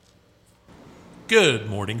Good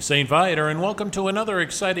morning, St. Viator, and welcome to another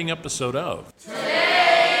exciting episode of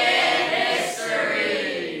Today in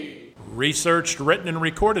History. Researched, written, and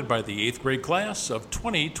recorded by the 8th grade class of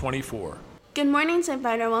 2024. Good morning, St.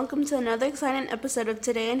 Viator. Welcome to another exciting episode of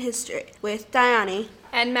Today in History with Diane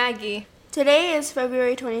and Maggie. Today is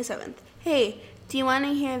February 27th. Hey, do you want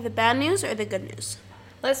to hear the bad news or the good news?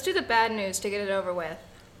 Let's do the bad news to get it over with.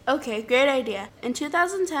 Okay, great idea. In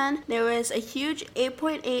 2010, there was a huge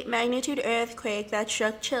 8.8 magnitude earthquake that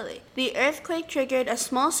struck Chile. The earthquake triggered a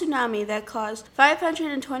small tsunami that caused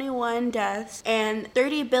 521 deaths and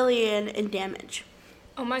 30 billion in damage.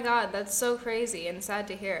 Oh my god, that's so crazy and sad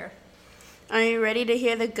to hear. Are you ready to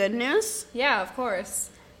hear the good news? Yeah, of course.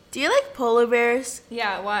 Do you like polar bears?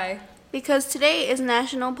 Yeah, why? Because today is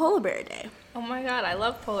National Polar Bear Day. Oh my god, I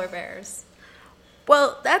love polar bears.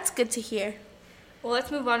 Well, that's good to hear. Well,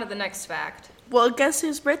 let's move on to the next fact. Well, guess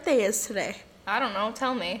whose birthday is today? I don't know,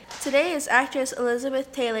 tell me. Today is actress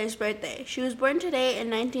Elizabeth Taylor's birthday. She was born today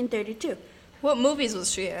in 1932. What movies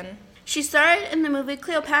was she in? She starred in the movie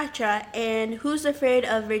Cleopatra and Who's Afraid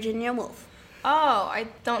of Virginia Woolf. Oh, I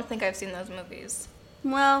don't think I've seen those movies.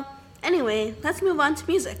 Well, anyway, let's move on to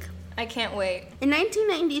music. I can't wait. In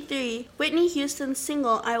 1993, Whitney Houston's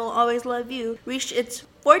single I Will Always Love You reached its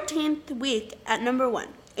 14th week at number 1,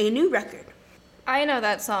 a new record. I know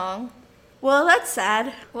that song. Well, that's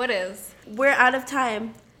sad. What is? We're out of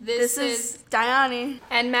time. This is Diane.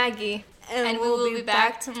 And Maggie. And we'll be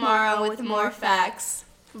back tomorrow with more facts.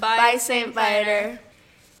 Bye, Bye, St. Viator.